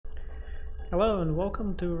Hello and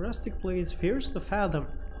welcome to Rustik Plays Fears the Fathom,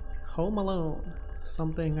 Home Alone,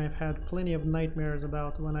 something I've had plenty of nightmares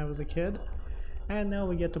about when I was a kid, and now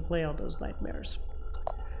we get to play out those nightmares.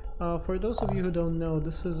 For those of you who don't know,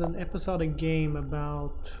 this is an episodic game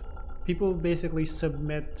about people basically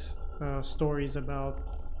submit stories about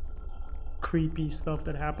creepy stuff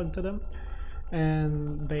that happened to them,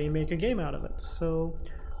 and they make a game out of it. So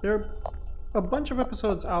there are a bunch of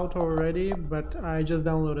episodes out already, but I just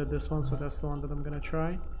downloaded this one, so that's the one that I'm gonna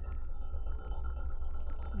try.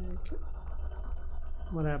 Okay.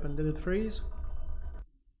 What happened? Did it freeze?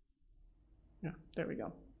 Yeah, there we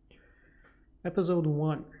go. Episode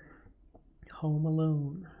 1. Home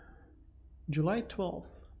Alone. July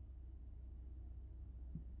 12th.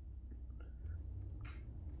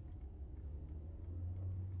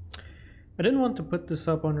 I didn't want to put this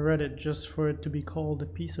up on Reddit just for it to be called a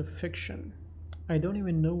piece of fiction. I don't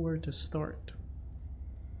even know where to start.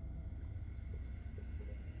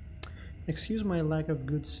 Excuse my lack of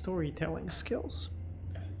good storytelling skills.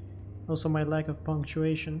 Also my lack of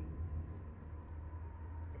punctuation.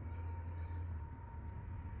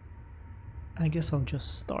 I guess I'll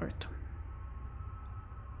just start.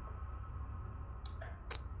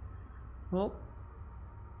 Well,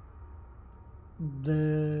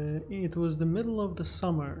 it was the middle of the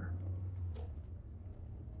summer.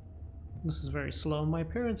 This is very slow. My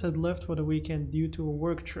parents had left for the weekend due to a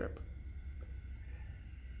work trip,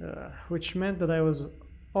 which meant that I was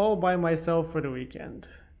all by myself for the weekend.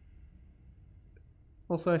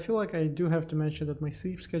 Also, I feel like I do have to mention that my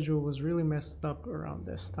sleep schedule was really messed up around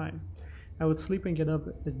this time. I would sleep and get up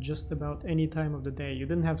at just about any time of the day. You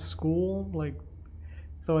didn't have school,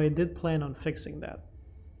 though I did plan on fixing that.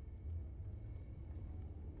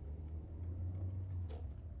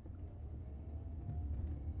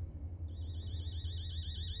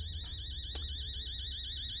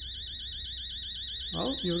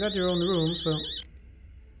 Well, you've got your own room, so...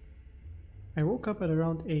 I woke up at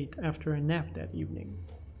around 8 after a nap that evening.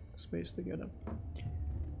 Space to get up.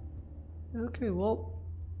 Okay, well...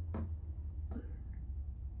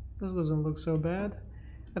 This doesn't look so bad.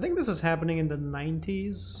 I think this is happening in the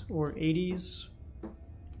 90s or 80s.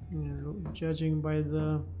 You know, judging by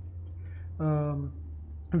the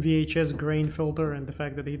VHS grain filter and the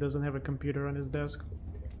fact that he doesn't have a computer on his desk.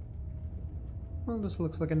 Well, this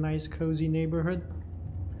looks like a nice cozy neighborhood.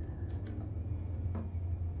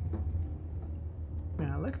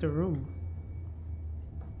 Yeah, I like the room.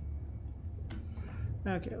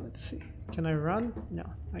 Okay, let's see. Can I run? No,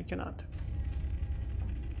 I cannot.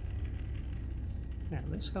 Man,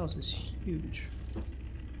 this house is huge.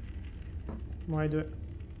 Why do it?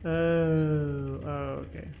 Oh,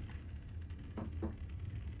 okay.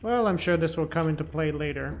 Well, I'm sure this will come into play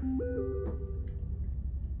later.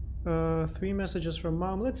 3 messages from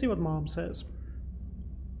Mom. Let's see what Mom says.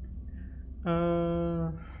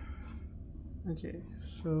 Okay,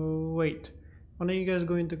 so wait. When are you guys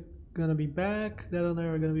gonna be back? Dad and I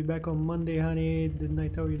are gonna be back on Monday, honey. Didn't I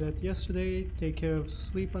tell you that yesterday? Take care of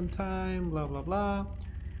sleep on time, blah blah blah.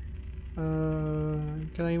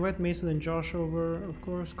 Can I invite Mason and Josh over? Of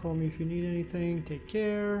course, call me if you need anything. Take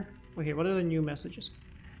care. Okay, what are the new messages?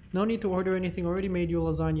 No need to order anything. Already made you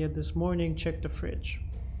lasagna this morning. Check the fridge.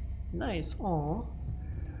 Nice. Aw.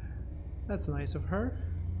 That's nice of her.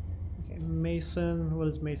 Okay, Mason. What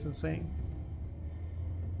is Mason saying?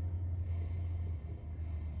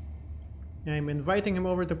 I'm inviting him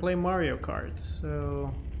over to play Mario Kart,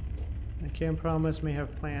 so I can't promise, may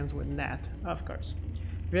have plans with Nat, of course.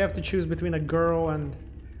 If you have to choose between a girl and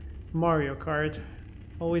Mario Kart,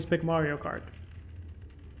 always pick Mario Kart.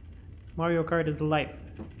 Mario Kart is life.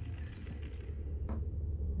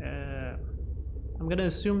 I'm gonna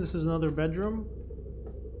assume this is another bedroom.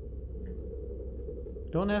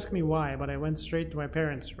 Don't ask me why, but I went straight to my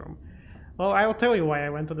parents' room. Well, I'll tell you why I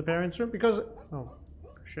went to the parents' room, because... Oh.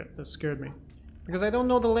 Shit, that scared me. Because I don't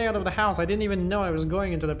know the layout of the house. I didn't even know I was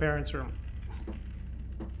going into the parents' room.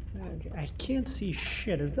 Okay, I can't see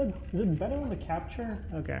shit. Is it better on the capture?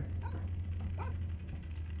 Okay.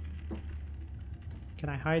 Can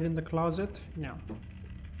I hide in the closet? No.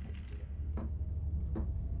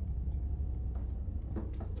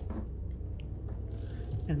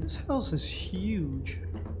 And this house is huge.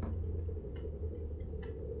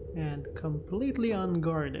 And completely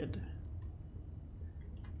unguarded.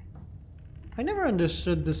 I never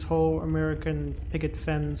understood this whole American picket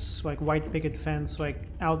fence, like white picket fence, like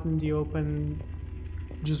out in the open,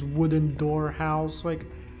 just wooden door house. Like,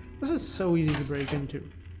 this is so easy to break into.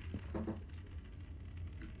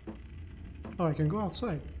 Oh, I can go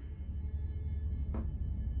outside.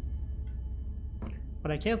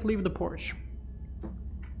 But I can't leave the porch.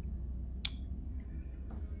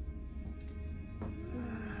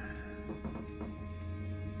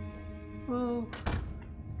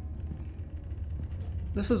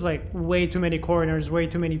 This is like way too many corners, way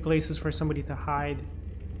too many places for somebody to hide.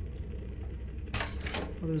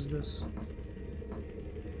 What is this?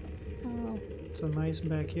 Oh, it's a nice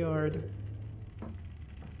backyard.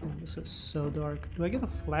 Oh, this is so dark. Do I get a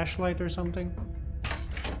flashlight or something?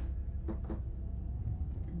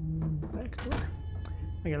 Back door.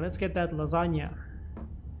 Okay, let's get that lasagna.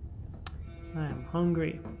 I am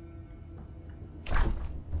hungry.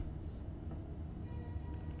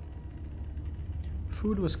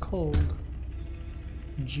 Food was cold.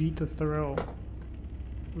 G to throw.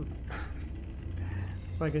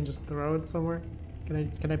 So I can just throw it somewhere?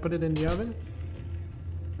 Can I put it in the oven?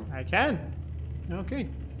 I can! Okay.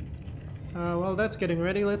 Well, that's getting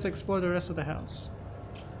ready. Let's explore the rest of the house.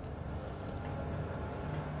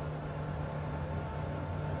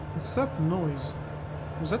 What's that noise?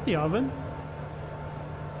 Was that the oven?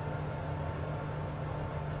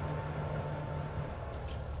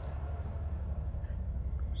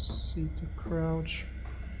 C to crouch.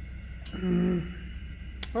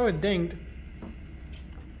 Oh, it dinged.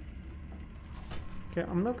 Okay,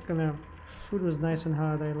 I'm not gonna... Food was nice and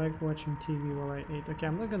hot. I liked watching TV while I ate. Okay,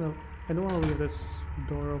 I'm not gonna... I don't want to leave this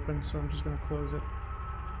door open, so I'm just gonna close it.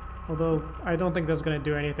 Although, I don't think that's gonna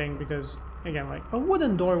do anything because, again, like, a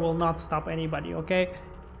wooden door will not stop anybody, okay?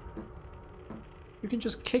 You can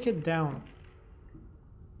just kick it down.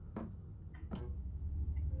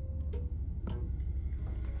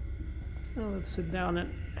 Now let's sit down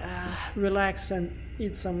and relax and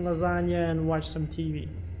eat some lasagna and watch some TV.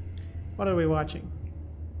 What are we watching?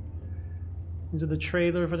 Is it the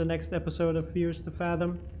trailer for the next episode of Fears to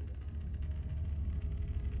Fathom?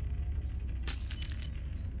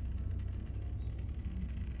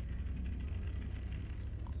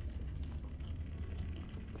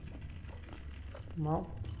 Well.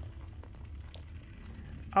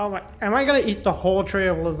 Oh my, am I gonna eat the whole tray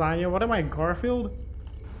of lasagna? What am I, Garfield?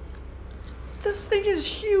 This thing is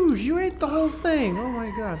huge! You ate the whole thing! Oh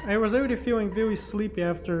my god. I was already feeling very sleepy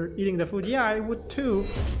after eating the food. Yeah, I would too.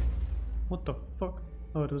 What the fuck?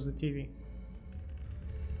 Oh, it was the TV.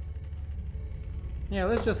 Yeah,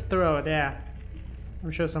 let's just throw it, yeah.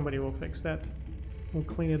 I'm sure somebody will fix that. We'll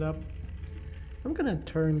clean it up. I'm gonna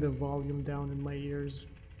turn the volume down in my ears,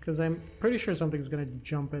 because I'm pretty sure something's gonna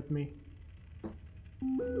jump at me.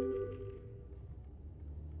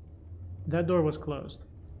 That door was closed.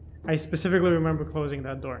 I specifically remember closing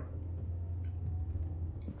that door.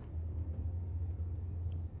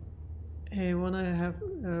 Hey, we're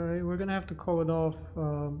gonna have to call it off.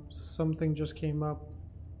 Something just came up,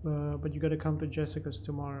 but you gotta come to Jessica's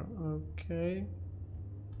tomorrow. Okay.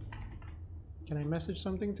 Can I message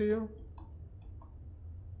something to you?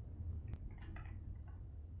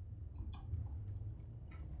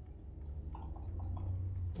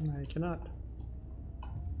 I cannot.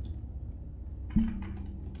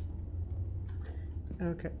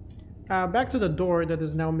 Okay. Back to the door that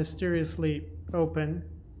is now mysteriously open.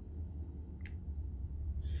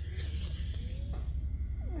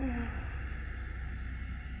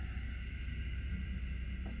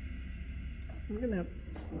 I'm gonna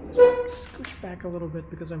scooch back a little bit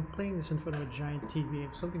because I'm playing this in front of a giant TV.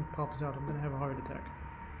 If something pops out, I'm gonna have a heart attack.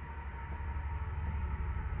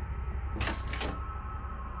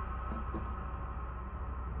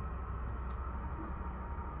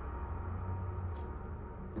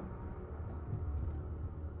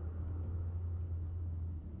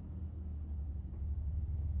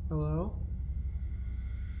 Hello?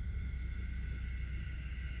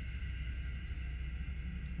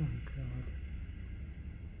 Oh god.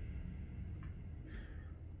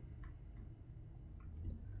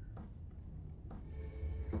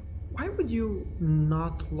 Why would you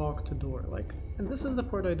not lock the door? Like, and this is the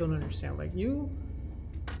part I don't understand. Like, you...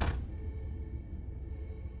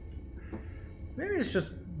 Maybe it's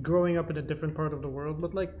just growing up in a different part of the world,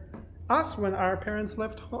 but like, us, when our parents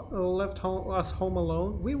left us home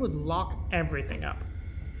alone, we would lock everything up.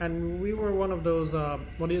 And we were one of those,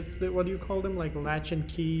 what do you call them? Like latch and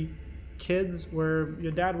key kids, where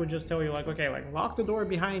your dad would just tell you like, okay, like lock the door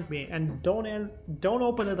behind me and don't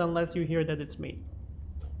open it unless you hear that it's me.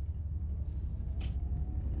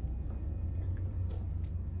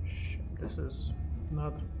 Shit, this is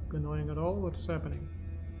not annoying at all. What's happening?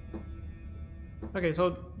 Okay,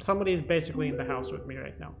 so somebody is basically in the house with me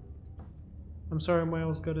right now. I'm sorry,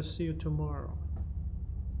 Miles, gotta see you tomorrow.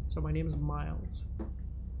 So my name is Miles.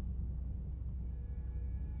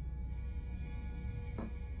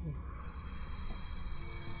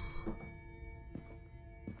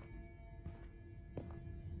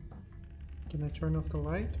 Can I turn off the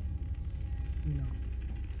light? No.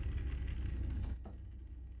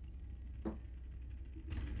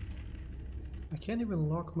 I can't even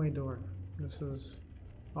lock my door. This is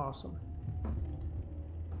awesome.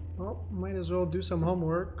 Well, might as well do some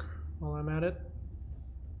homework while I'm at it.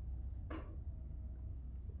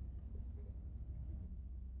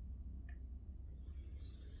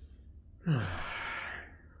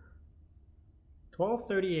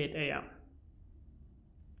 $12:38 a.m.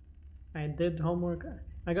 I did homework.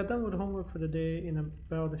 I got done with homework for the day in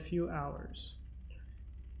about a few hours.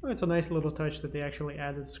 Oh, it's a nice little touch that they actually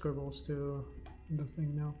added scribbles to the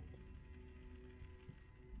thing now.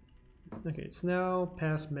 Okay, it's now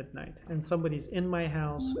past midnight and somebody's in my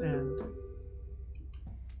house and...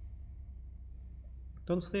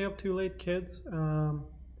 Don't stay up too late, kids.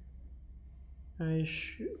 I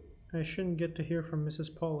shouldn't get to hear from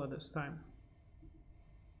Mrs. Paula this time.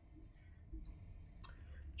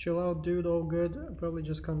 Chill out, dude, all good. I'll probably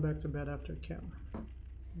just come back to bed after chem.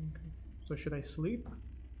 Okay. So should I sleep?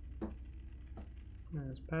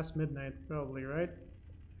 It's past midnight, probably, right?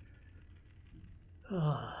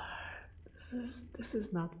 This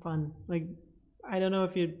is not fun. Like, I don't know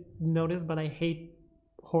if you noticed, but I hate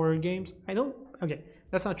horror games. Okay,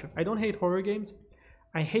 that's not true. I don't hate horror games.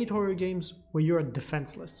 I hate horror games where you're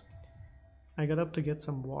defenseless. I got up to get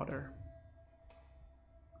some water.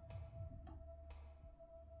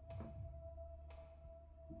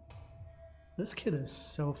 This kid is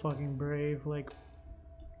so fucking brave. Like,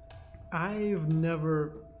 I've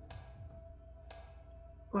never...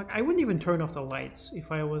 Like, I wouldn't even turn off the lights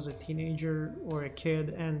if I was a teenager or a kid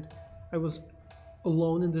and I was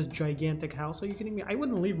alone in this gigantic house. Are you kidding me? I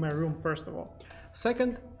wouldn't leave my room, first of all.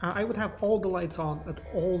 Second, I would have all the lights on at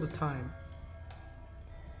all the time.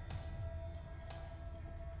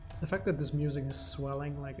 The fact that this music is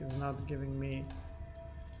swelling, like, is not giving me...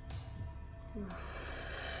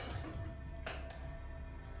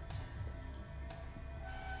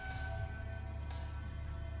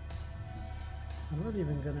 I'm not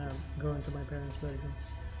even gonna go into my parents' bedroom.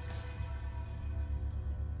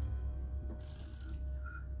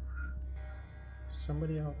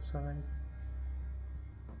 Somebody outside.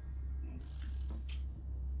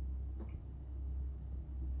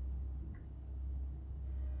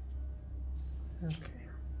 Okay.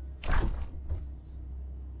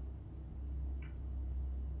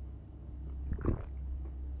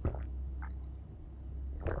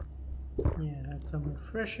 Yeah, had some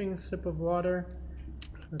refreshing sip of water.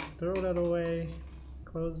 Let's throw that away,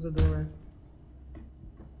 close the door,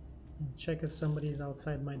 and check if somebody's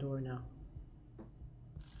outside my door now.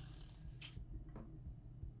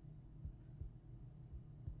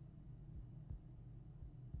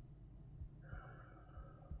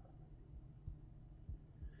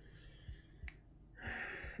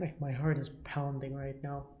 Like, my heart is pounding right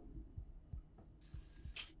now.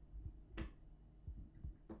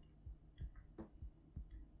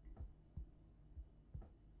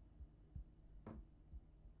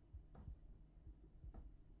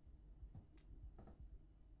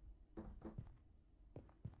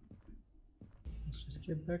 Let's just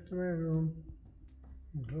get back to my room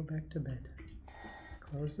and go back to bed.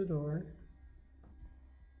 Close the door.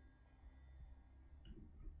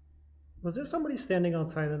 Was there somebody standing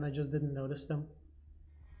outside and I just didn't notice them?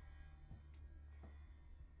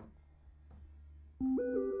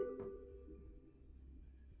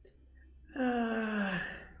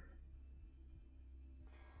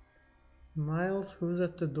 Miles, who's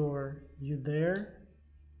at the door? You there?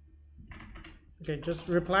 Okay, just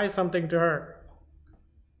reply something to her.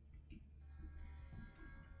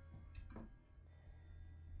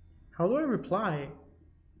 How do I reply?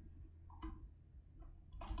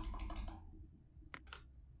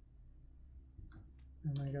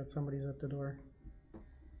 Oh my god, somebody's at the door.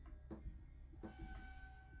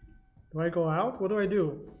 Do I go out? What do I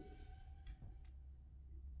do?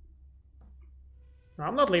 No,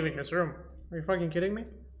 I'm not leaving this room. Are you fucking kidding me?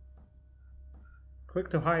 Click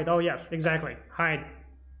to hide. Oh yes, exactly. Hide.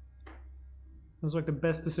 That was like the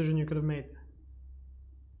best decision you could have made.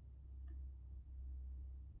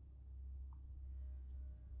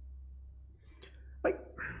 Like,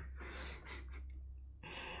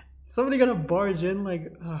 somebody gonna barge in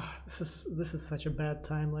like, this is such a bad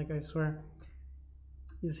time, like, I swear.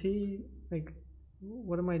 Is he, like,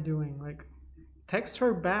 what am I doing? Like, text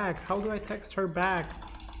her back. How do I text her back?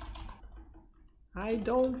 I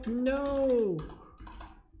don't know.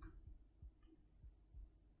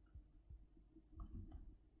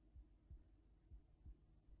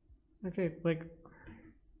 Okay, like,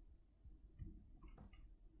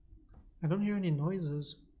 I don't hear any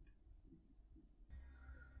noises.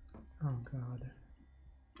 Oh god.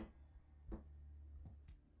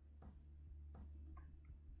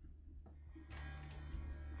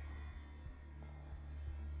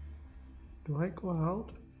 Do I go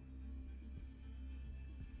out?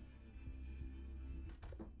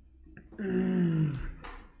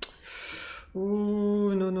 Oh,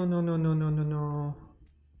 no, no, no, no, no, no, no, no.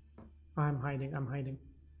 I'm hiding, I'm hiding.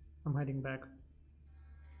 I'm hiding back.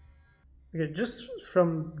 Okay, just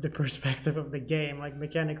from the perspective of the game, like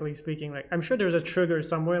mechanically speaking, like I'm sure there's a trigger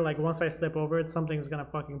somewhere, like once I step over it, something's gonna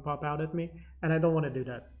fucking pop out at me, and I don't want to do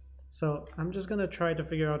that. So I'm just gonna try to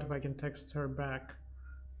figure out if I can text her back.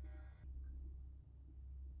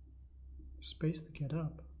 Space to get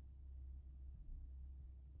up.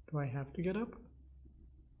 Do I have to get up?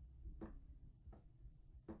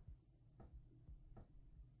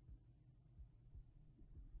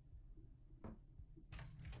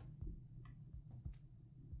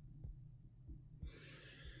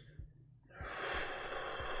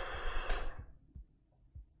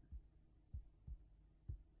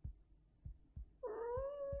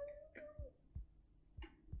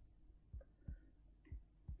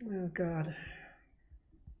 Oh God.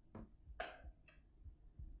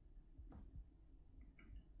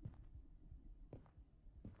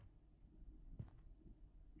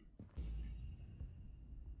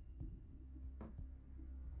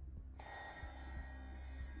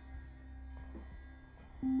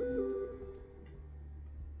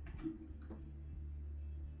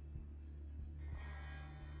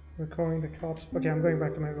 We're calling the cops. Okay, I'm going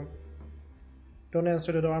back to my room. Don't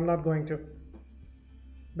answer the door. I'm not going to.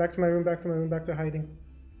 Back to my room, back to my room, back to hiding.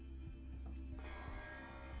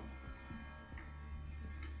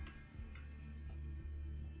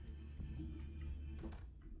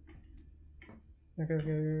 Okay,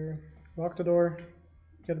 okay. Lock the door.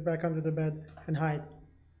 Get back under the bed and hide.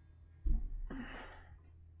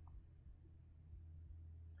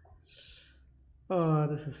 Oh,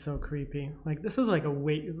 this is so creepy. Like this is like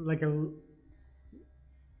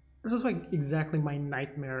this is like exactly my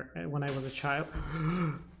nightmare when I was a child.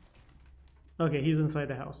 Okay, he's inside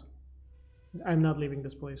the house. I'm not leaving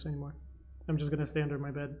this place anymore. I'm just gonna stay under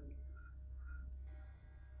my bed.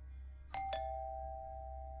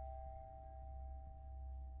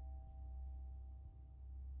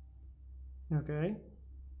 Okay.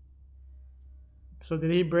 So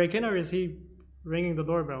did he break in or is he ringing the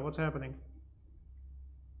doorbell? What's happening?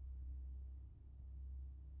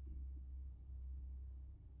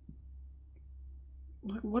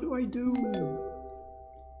 What do I do?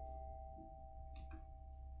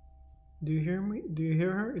 Do you hear me? Do you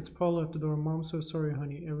hear her? It's Paula at the door. Mom, so sorry,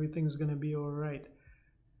 honey. Everything's gonna be alright.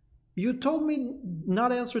 You told me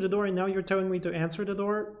not answer the door and now you're telling me to answer the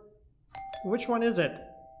door? Which one is it?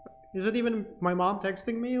 Is it even my mom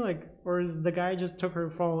texting me? Like, or is the guy just took her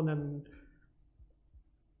phone and...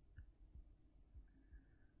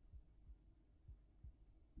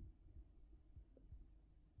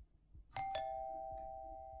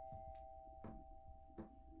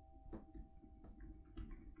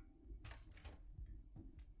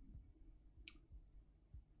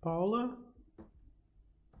 Paula?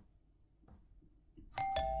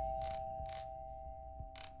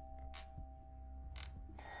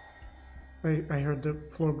 I heard the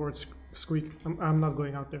floorboards squeak. I'm not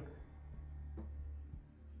going out there.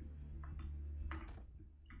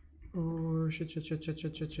 Oh shit, shit, shit, shit,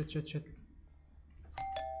 shit, shit, shit, shit, shit.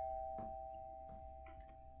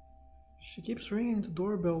 She keeps ringing the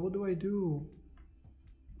doorbell. What do I do?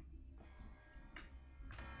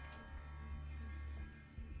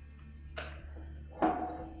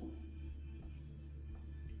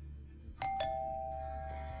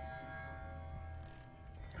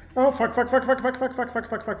 Oh fuck, fuck, fuck, fuck, fuck, fuck, fuck, fuck,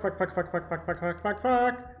 fuck, fuck, fuck, fuck, fuck, fuck, fuck, fuck, fuck, fuck,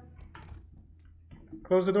 fuck.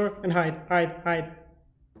 Close the door and hide, hide, hide.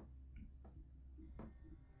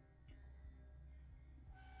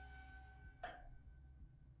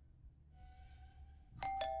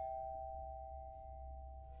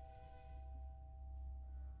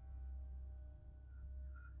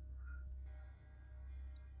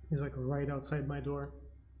 He's like right outside my door.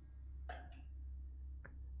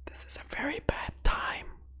 This is a very bad time.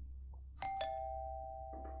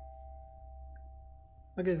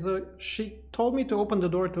 Okay, so she told me to open the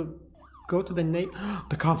door to go to the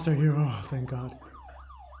The cops are here. Oh, thank God.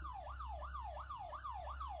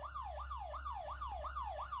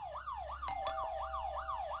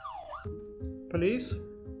 Police?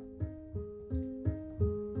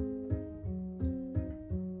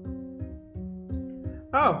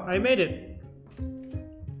 Oh, I made it.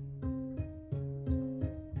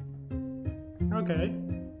 Okay.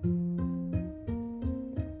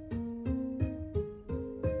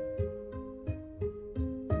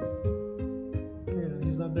 Yeah,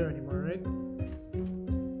 he's not there anymore, right?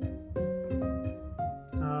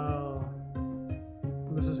 Oh.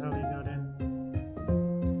 This is how he got in.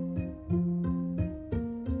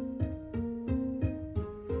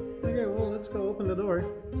 open the door.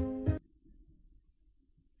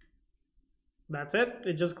 That's it?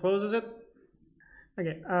 It just closes it?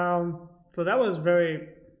 Okay, so that was very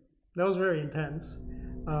intense.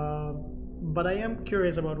 But I am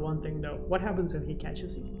curious about one thing though. What happens if he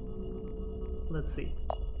catches you? Let's see.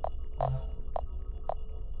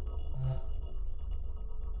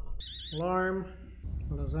 Alarm,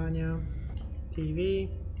 lasagna, TV,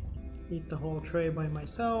 eat the whole tray by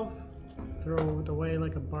myself, throw it away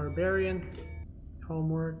like a barbarian,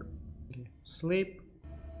 homework, sleep,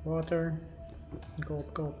 water,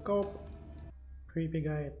 gulp, gulp, gulp, creepy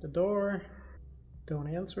guy at the door,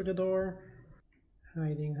 don't answer the door,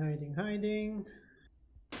 hiding, hiding, hiding,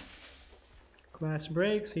 class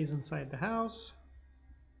breaks, he's inside the house,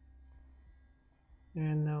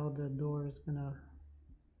 and now the door is gonna,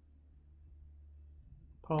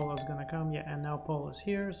 Paula's gonna come, yeah, and now Paula's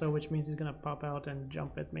here, so which means he's gonna pop out and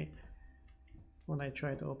jump at me when I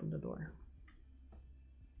try to open the door.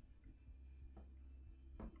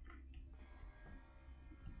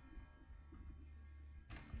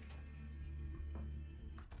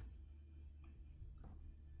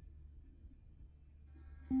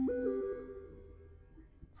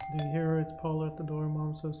 Do you hear her? It's Paula at the door.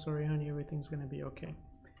 Mom, so sorry honey, everything's gonna be okay.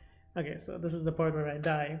 Okay, so this is the part where I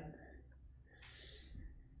die.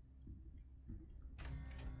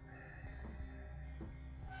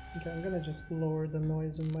 Okay, I'm gonna just lower the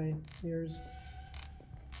noise in my ears.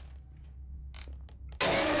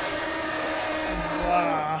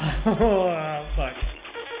 Wow. Fuck.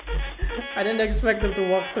 I didn't expect them to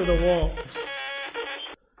walk through the wall.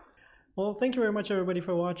 Well, thank you very much everybody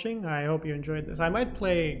for watching. I hope you enjoyed this. I might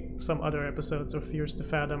play some other episodes of Fears to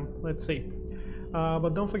Fathom. Let's see. But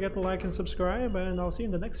don't forget to like and subscribe, and I'll see you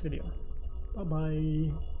in the next video.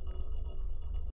 Bye-bye.